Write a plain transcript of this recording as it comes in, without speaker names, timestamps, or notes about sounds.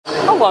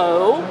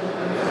Hello.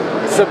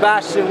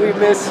 Sebastian, we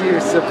miss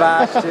you,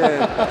 Sebastian.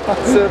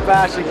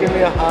 Sebastian, give me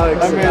a hug,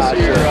 I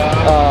miss you,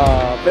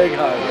 Oh, big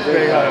hug,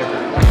 big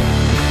hug.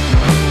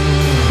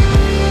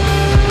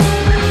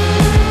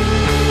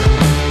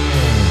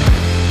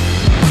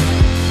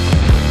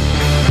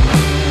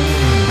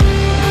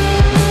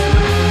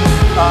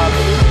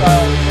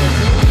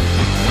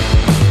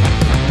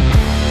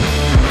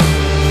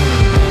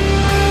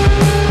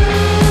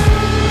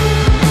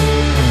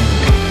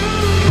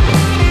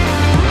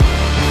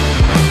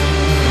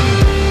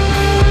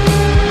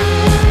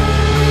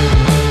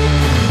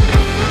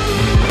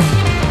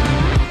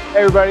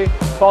 Hey everybody,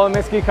 Paul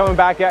Lemiski coming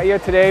back at you.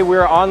 Today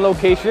we're on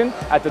location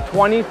at the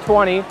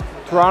 2020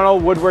 Toronto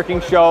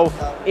Woodworking Show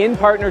in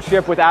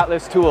partnership with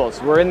Atlas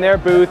Tools. We're in their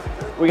booth.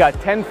 We got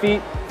 10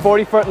 feet,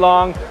 40 foot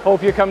long.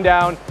 Hope you come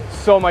down.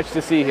 So much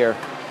to see here.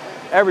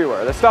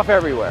 Everywhere, there's stuff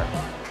everywhere.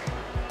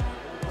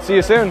 See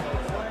you soon.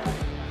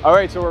 All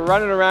right, so we're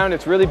running around.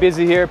 It's really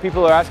busy here.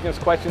 People are asking us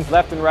questions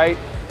left and right.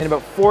 In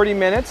about 40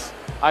 minutes,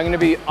 I'm gonna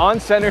be on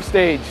center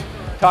stage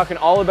talking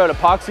all about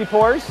epoxy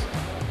pours,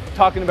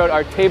 talking about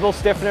our table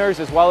stiffeners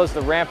as well as the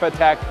Rampa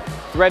Tech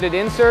threaded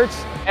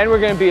inserts, and we're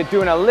going to be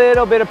doing a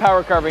little bit of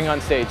power carving on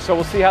stage. So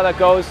we'll see how that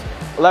goes.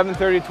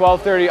 11:30,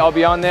 12:30, I'll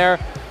be on there.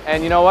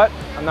 And you know what?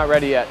 I'm not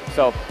ready yet,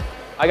 so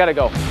I gotta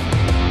go.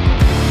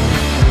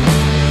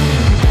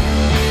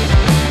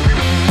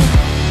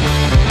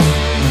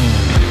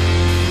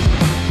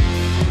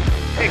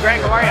 Hey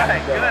Greg, how are you?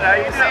 Good, how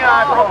you doing?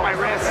 I broke my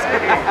wrist.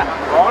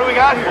 What do we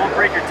got here? Don't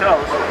break your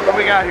toes. What do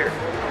we got here?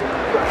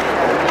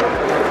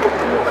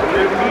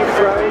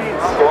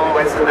 Oh,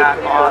 isn't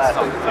that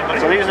awesome?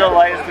 So these are the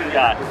lightest we've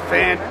got.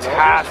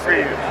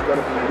 Fantastic.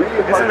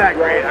 Isn't that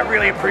great? I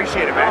really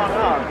appreciate it, man.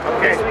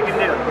 Okay.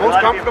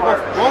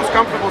 Most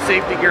comfortable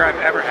safety gear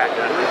I've ever had.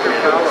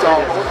 So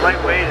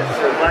lightweight, it's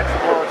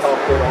flexible, it's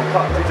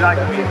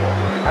exactly.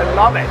 I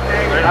love it.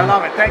 I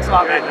love it. Thanks a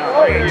lot, man.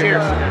 Okay,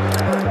 cheers.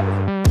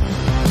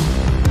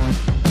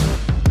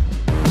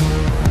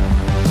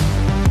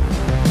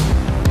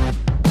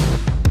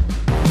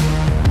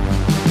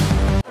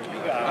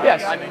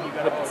 Yes. I know you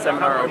got a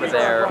seminar over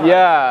there.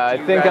 Yeah, I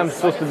think I'm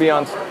supposed to be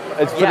on,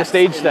 it's for the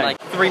stage thing.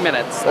 Like 3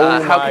 minutes.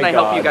 Oh how can I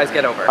help you guys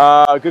get over?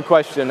 Good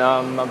question.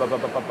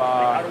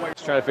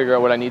 Just trying to figure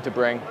out what I need to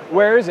bring.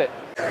 Where is it?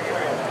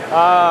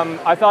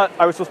 I thought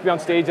I was supposed to be on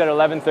stage at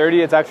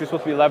 11:30. It's actually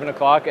supposed to be 11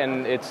 o'clock,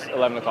 and it's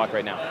 11 o'clock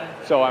right now.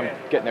 So I'm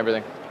getting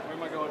everything.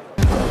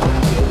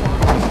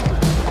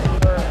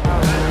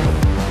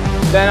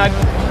 Then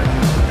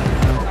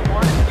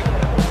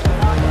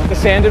the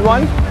sanded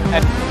one,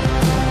 and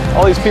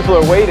all these people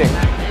are waiting.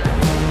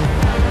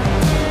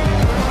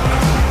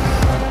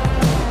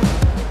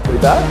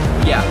 Is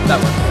that? Yeah, that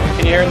works.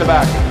 Can you hear in the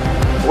back?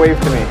 Wave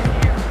to me.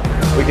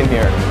 We can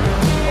hear it.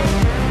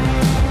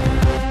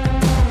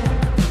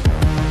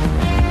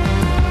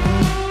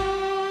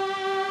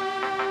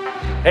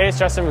 Hey, it's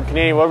Justin from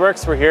Canadian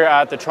Woodworks. We're here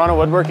at the Toronto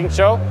Woodworking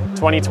Show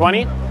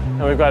 2020,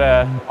 and we've got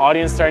an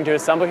audience starting to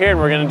assemble here, and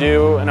we're going to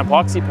do an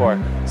epoxy pour.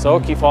 So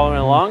keep following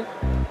along.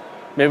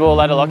 Maybe we'll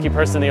let a lucky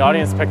person in the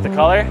audience pick the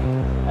color,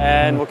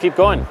 and we'll keep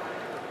going.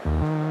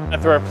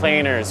 Through our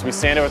planers, we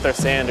sand it with our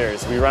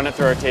sanders, we run it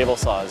through our table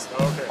saws,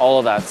 all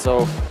of that.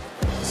 So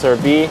our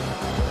B.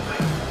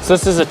 So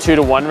this is a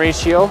 2-to-1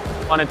 ratio. Do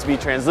you want it to be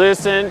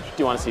translucent? Do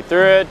you want to see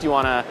through it? Do you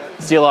want to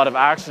see a lot of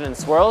action and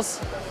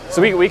swirls?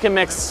 So we can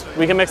mix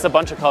a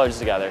bunch of colors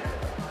together.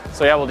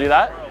 So yeah, we'll do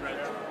that.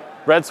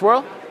 Red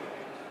swirl.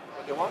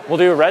 We'll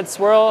do a red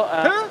swirl.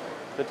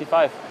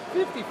 55.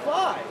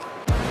 55?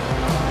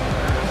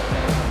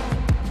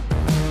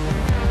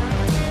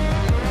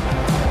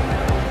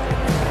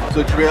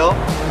 So drill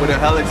with a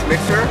helix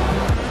mixer.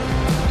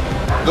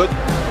 Good.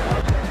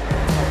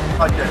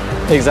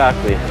 Okay.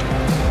 Exactly.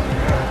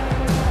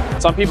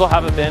 Some people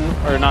have a bin,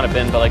 or not a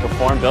bin, but like a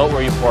form built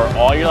where you pour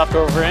all your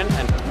leftover in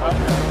and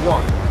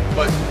One.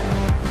 But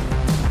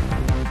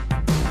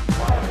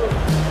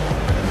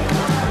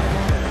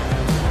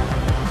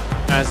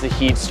as the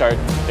heat starts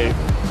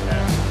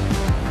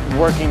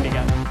working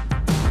together.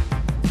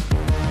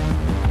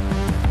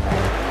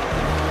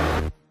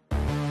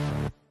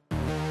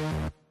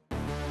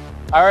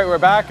 All right, we're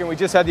back, and we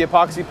just had the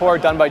epoxy pour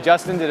done by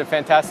Justin. Did a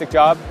fantastic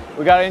job.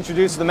 We got to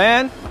introduce the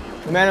man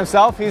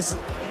himself. He's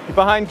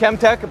behind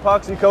Chemtech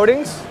Epoxy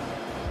Coatings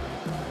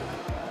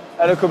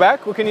out of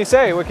Quebec. What can you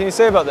say? What can you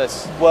say about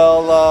this?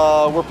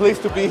 well, we're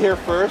pleased to be here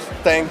first.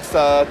 Thanks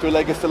to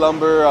Legacy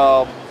Lumber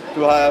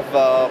to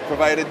have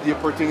provided the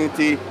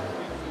opportunity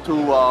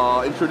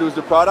to introduce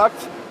the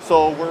product.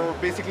 So we're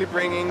basically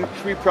bringing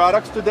 3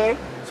 products today.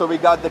 So we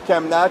got the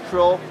Chem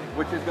Natural,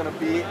 which is going to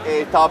be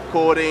a top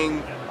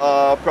coating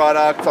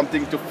product,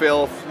 something to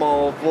fill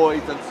small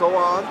voids and so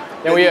on.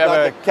 Then we have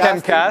a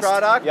Chem Cast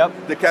product,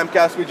 the Chem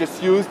Cast we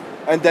just used,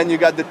 and then you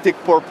got the Thick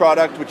Pour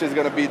product, which is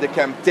going to be the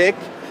Chem Thick.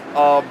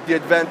 The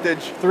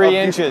advantage 3 of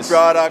inches this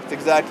product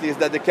exactly is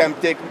that the Chem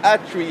Thick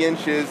at 3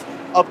 inches,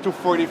 up to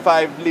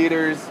 45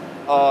 liters,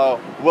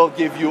 will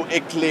give you a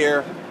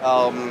clear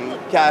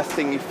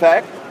casting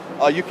effect.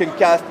 You can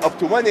cast up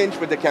to 1 inch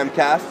with the Chem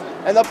Cast,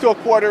 and up to a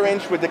 1/4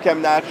 inch with the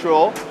Chem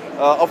Natural.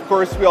 Of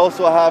course, we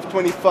also have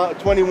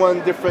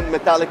 21 different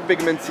metallic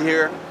pigments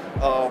here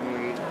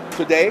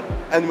today,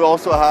 and we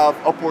also have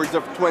upwards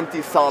of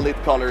 20 solid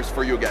colors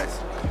for you guys.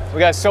 We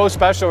got so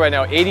special right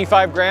now,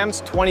 85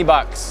 grams, 20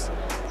 bucks.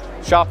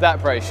 Shop that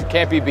price, you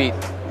can't be beat.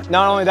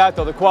 Not only that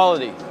though, the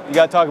quality. You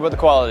gotta talk about the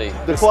quality.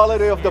 The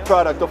quality of the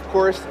product, of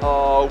course.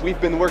 We've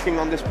been working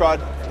on this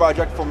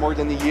project for more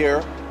than a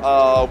year.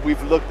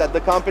 We've looked at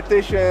the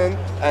competition,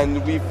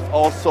 and we've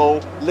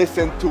also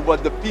listened to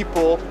what the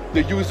people,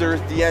 the users,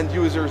 the end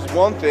users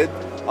wanted.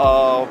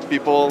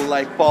 People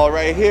like Paul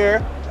right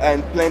here,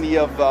 and plenty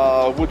of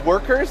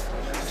woodworkers.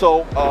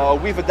 So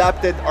we've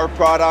adapted our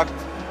product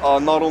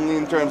not only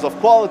in terms of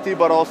quality,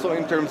 but also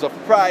in terms of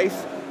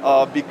price,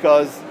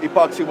 because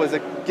epoxy was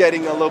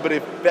getting a little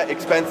bit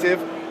expensive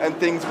and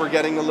things were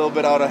getting a little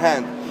bit out of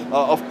hand.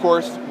 Of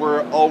course,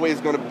 we're always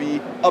going to be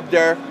up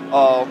there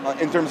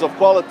in terms of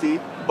quality,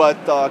 but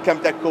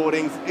Chemtech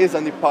Coatings is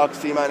an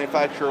epoxy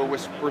manufacturer.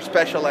 We're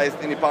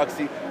specialized in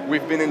epoxy.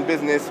 We've been in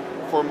business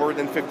for more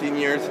than 15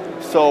 years,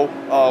 so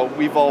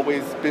we've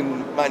always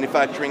been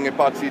manufacturing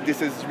epoxy.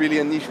 This is really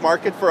a niche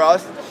market for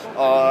us.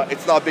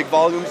 It's not big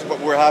volumes, but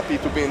we're happy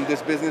to be in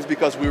this business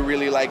because we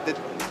really liked it.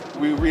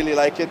 We really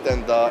like it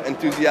and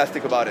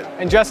enthusiastic about it.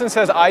 And Justin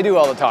says I do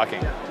all the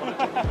talking.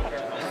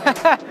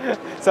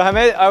 So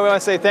Hamid, I want to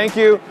say thank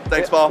you.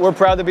 Thanks, Paul. We're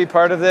proud to be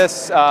part of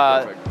this.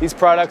 These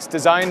products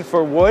designed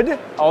for wood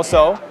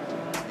also.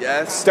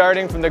 Yes.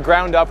 Starting from the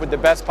ground up with the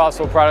best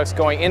possible products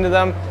going into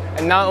them.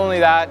 And not only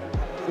that,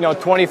 you know,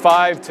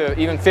 25 to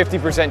even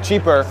 50%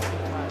 cheaper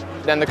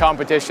than the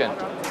competition.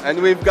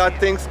 And we've got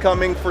things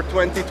coming for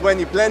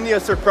 2020. Plenty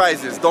of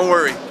surprises, don't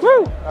worry.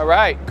 Woo! All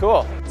right,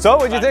 cool. So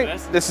what do you think?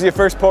 This is your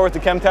first pour with the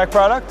Chemtech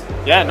product?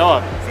 Yeah, no,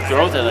 I'm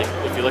thrilled with it. Like,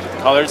 if you look at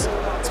the colors,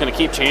 it's going to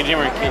keep changing.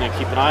 We're going to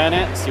keep an eye on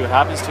it, see what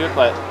happens to it,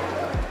 but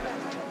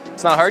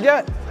it's not hard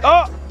yet?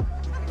 Oh!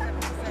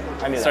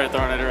 I knew start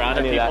throwing it around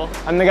at people.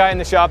 I'm the guy in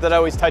the shop that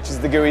always touches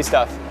the gooey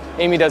stuff.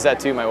 Amy does that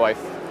too, my wife.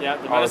 Yeah,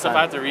 the amount of stuff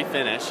I have to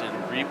refinish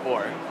and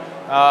re-pour.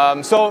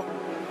 So,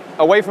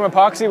 away from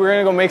epoxy, we're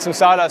gonna go make some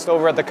sawdust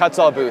over at the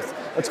Cutsall booth.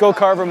 Let's go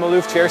carve a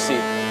Maloof chair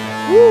seat.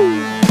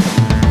 Woo!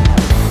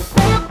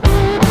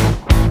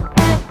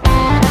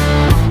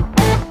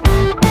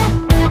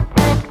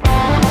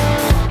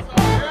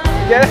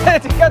 Get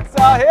it?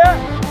 Cutsall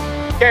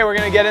here? Okay, we're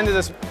gonna get into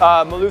this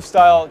Maloof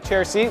style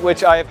chair seat,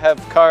 which I have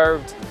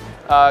carved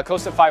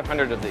close to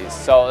 500 of these.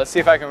 So let's see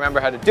if I can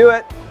remember how to do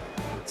it.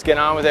 Let's get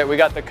on with it. We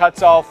got the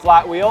Cutsall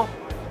flat wheel,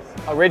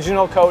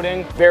 original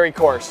coating, very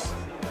coarse.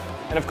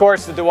 And of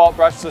course the DeWalt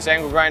brushless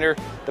angle grinder.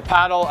 The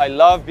paddle I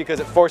love because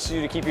it forces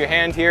you to keep your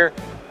hand here.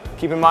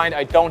 Keep in mind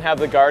I don't have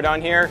the guard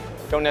on here.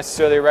 Don't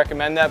necessarily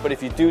recommend that, but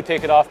if you do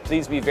take it off,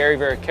 please be very,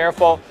 very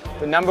careful.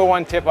 The number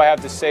one tip I have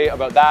to say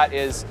about that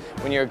is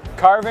when you're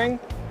carving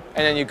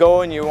and then you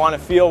go and you want to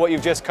feel what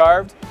you've just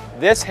carved,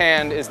 this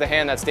hand is the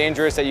hand that's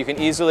dangerous, that you can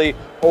easily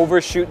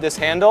overshoot this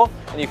handle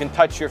and you can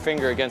touch your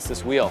finger against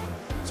this wheel.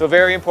 So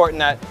very important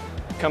that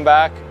you come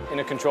back in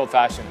a controlled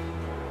fashion.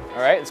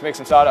 All right, let's make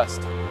some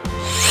sawdust.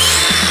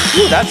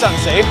 Ooh, that's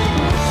unsafe.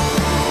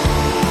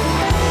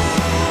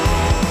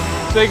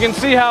 So you can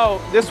see how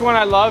this one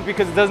I love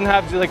because it doesn't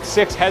have like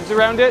 6 heads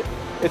around it.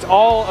 It's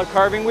all a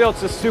carving wheel.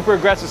 It's a super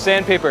aggressive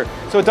sandpaper.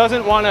 So it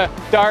doesn't want to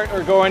dart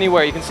or go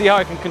anywhere. You can see how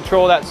I can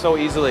control that so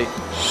easily.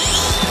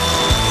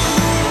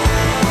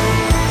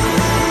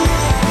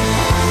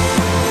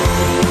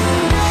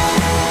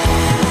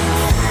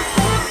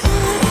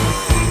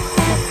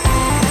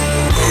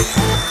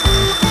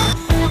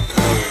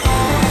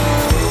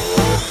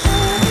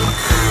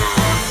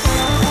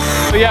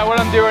 So yeah, what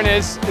I'm doing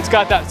is, it's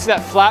got that, see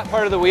that flat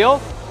part of the wheel?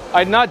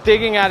 I'm not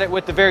digging at it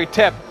with the very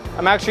tip.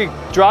 I'm actually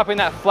dropping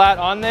that flat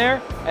on there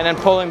and then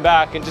pulling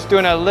back and just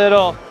doing a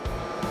little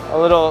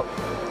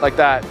like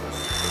that.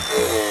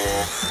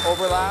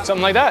 Overlap.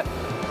 Something like that.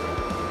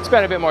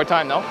 Spend a bit more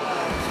time though.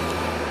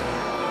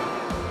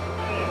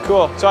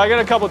 Cool. So I got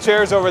a couple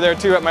chairs over there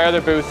too at my other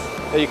booth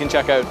that you can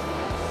check out.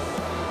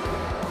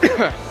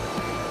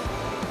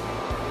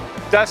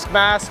 Dust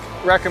mask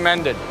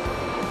recommended.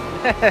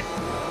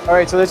 All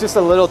right, so there's just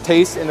a little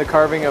taste in the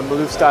carving of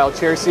Maloof style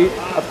chair seat.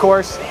 Of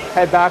course,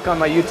 head back on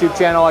my YouTube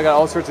channel. I got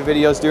all sorts of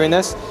videos doing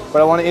this,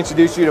 but I want to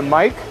introduce you to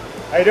Mike.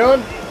 How you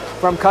doing?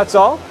 From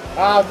Cutsall.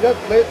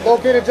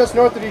 Located just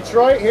north of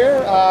Detroit here.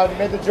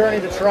 Made the journey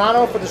to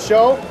Toronto for the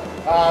show.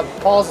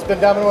 Paul's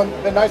been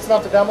nice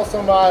enough to demo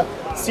some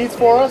seats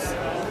for us.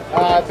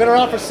 Been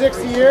around for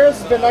 60 years.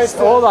 It's been nice to...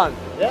 Hold on.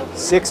 Yeah.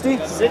 60?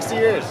 60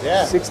 years,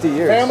 yeah. 60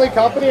 years. Family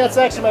company. That's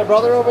actually my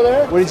brother over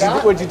there.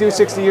 What did you do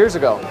 60 years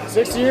ago?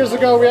 60 years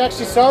ago, we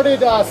actually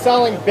started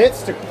selling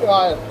bits to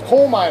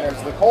coal miners,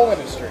 the coal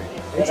industry.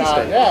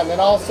 Interesting. Yeah, and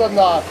then all of a sudden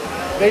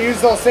they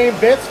used those same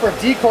bits for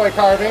decoy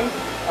carving,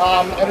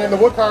 and then the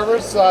wood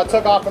carvers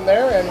took off from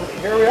there, and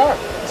here we are.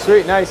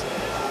 Sweet, nice.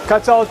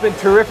 Cutsall has been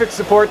terrific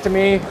support to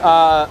me.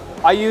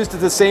 I used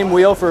the same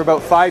wheel for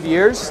about 5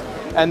 years,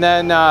 and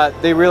then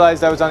they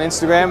realized I was on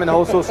Instagram and the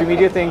whole social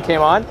media thing came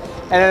on.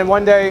 And then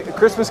one day,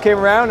 Christmas came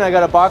around and I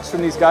got a box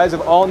from these guys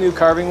of all new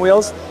carving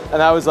wheels.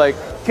 And I was like,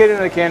 kid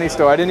in a candy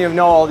store. I didn't even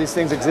know all these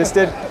things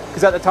existed.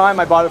 Because at the time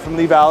I bought it from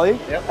Lee Valley,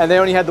 and they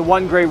only had the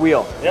one gray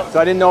wheel. So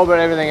I didn't know about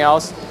everything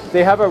else.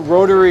 They have a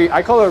rotary,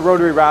 I call it a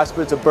rotary rasp,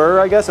 but it's a burr,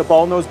 I guess, a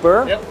ball nose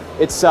burr.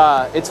 It's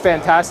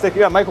fantastic.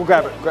 Yeah, Michael,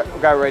 grab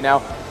it right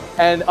now.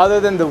 And other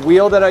than the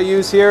wheel that I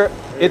use here,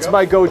 it's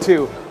my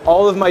go-to.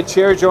 All of my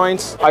chair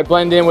joints, I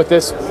blend in with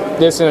this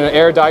in an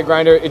air die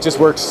grinder. It just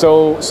works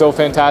so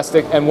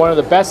fantastic. And one of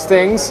the best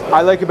things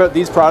I like about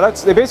these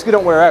products, they basically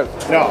don't wear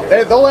out. No,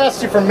 they'll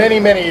last you for many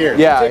years.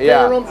 Yeah, you take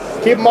care of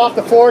them, keep them off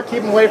the floor,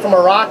 keep them away from a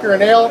rock or a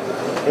nail,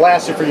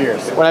 last you for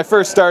years. When I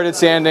first started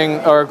sanding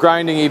or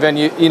grinding even,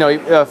 you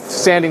know,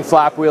 sanding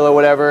flap wheel or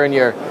whatever, and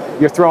you're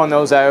throwing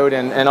those out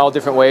and all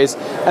different ways.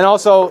 And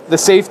also the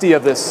safety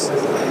of this,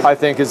 I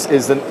think, is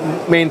the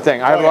main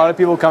thing. I have a lot of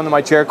people come to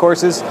my chair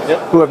courses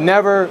who have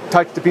never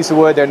touched a piece of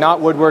wood. They're not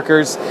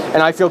woodworkers,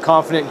 and I feel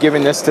confident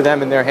giving this to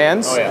them in their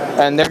hands.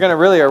 And they're going to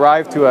really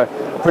arrive to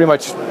a pretty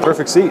much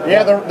perfect seat.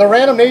 Yeah, the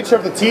random nature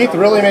of the teeth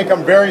really make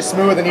them very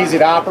smooth and easy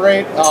to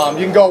operate.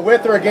 You can go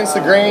with or against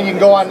the grain. You can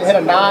go on and hit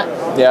a knot.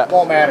 Yeah, it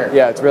won't matter.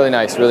 Yeah, it's really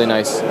nice, really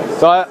nice.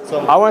 So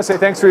I want to say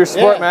thanks for your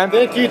support, man.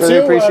 Thank you really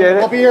too. Appreciate it.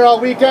 We'll be here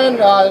all weekend.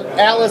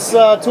 Atlas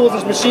Tools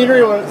and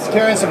Machinery is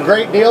carrying some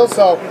great deals.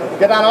 So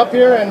get on up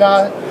here and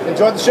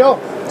enjoy the show.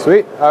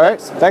 Sweet. All right.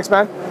 Thanks,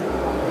 man.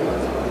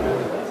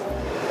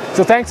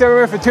 So thanks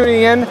everyone for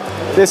tuning in.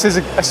 This is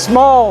a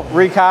small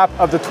recap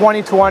of the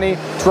 2020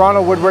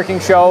 Toronto Woodworking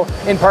Show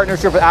in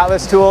partnership with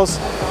Atlas Tools.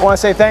 I want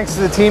to say thanks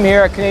to the team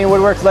here at Canadian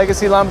Woodworks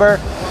Legacy Lumber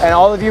and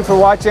all of you for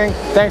watching.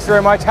 Thanks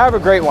very much. Have a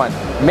great one.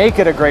 Make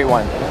it a great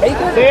one. Make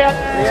it. See ya.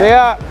 See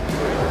ya.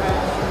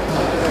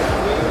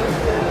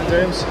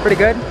 James. Pretty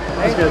good.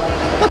 That's good.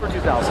 For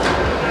 2000.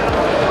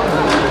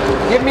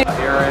 Give me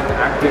Aaron,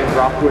 Acton,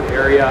 Rockwood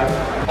area,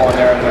 all in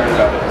there and learn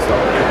about it. So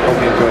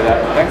hope you enjoy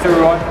that. Thanks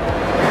everyone.